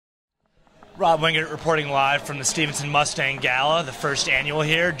Rob Wingert reporting live from the Stevenson Mustang Gala, the first annual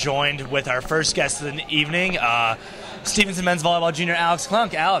here, joined with our first guest of the evening, Stevenson men's volleyball junior Alex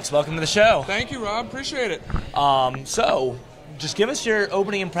Klunk. Alex, welcome to the show. Thank you, Rob. Appreciate it. So, just give us your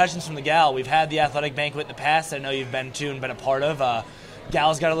opening impressions from the Gala. We've had the athletic banquet in the past that I know you've been to and been a part of.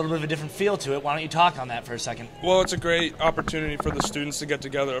 Gala's got a little bit of a different feel to it. Why don't you talk on that for a second? Well, it's a great opportunity for the students to get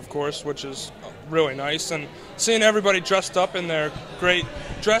together, of course, which is really nice. And seeing everybody dressed up in their great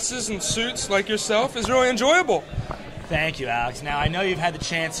dresses and suits like yourself is really enjoyable. Thank you, Alex. Now, I know you've had the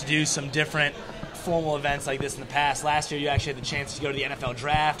chance to do some different formal events like this in the past. Last year, you actually had the chance to go to the NFL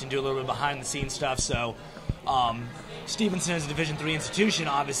draft and do a little bit of behind-the-scenes stuff. So, Stevenson, as a Division III institution,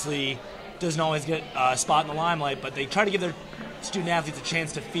 obviously doesn't always get a spot in the limelight, but they try to give their student-athletes a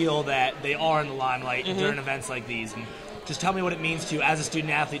chance to feel that they are in the limelight during events like these. And just tell me what it means to you as a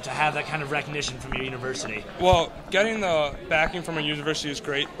student-athlete to have that kind of recognition from your university. Well, getting the backing from a university is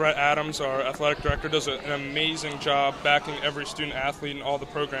great. Brett Adams, our athletic director, does an amazing job backing every student-athlete in all the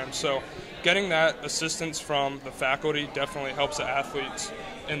programs. So getting that assistance from the faculty definitely helps the athletes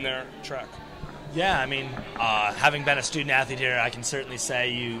in their track. Yeah, I mean, having been a student-athlete here, I can certainly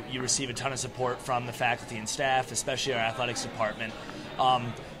say you receive a ton of support from the faculty and staff, especially our athletics department.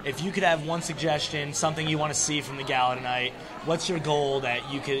 If you could have one suggestion, something you want to see from the Gala tonight, what's your goal that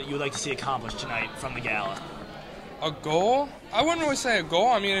you would like to see accomplished tonight from the Gala? A goal? I wouldn't really say a goal.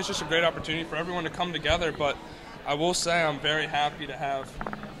 I mean, it's just a great opportunity for everyone to come together, but I will say I'm very happy to have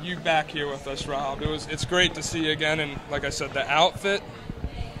you back here with us, Rob. It's great to see you again, and like I said, the outfit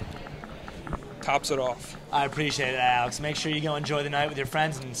tops it off. I appreciate it, Alex. Make sure you go enjoy the night with your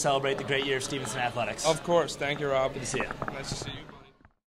friends and celebrate the great year of Stevenson athletics. Of course. Thank you, Rob. Good to see you. Nice to see you.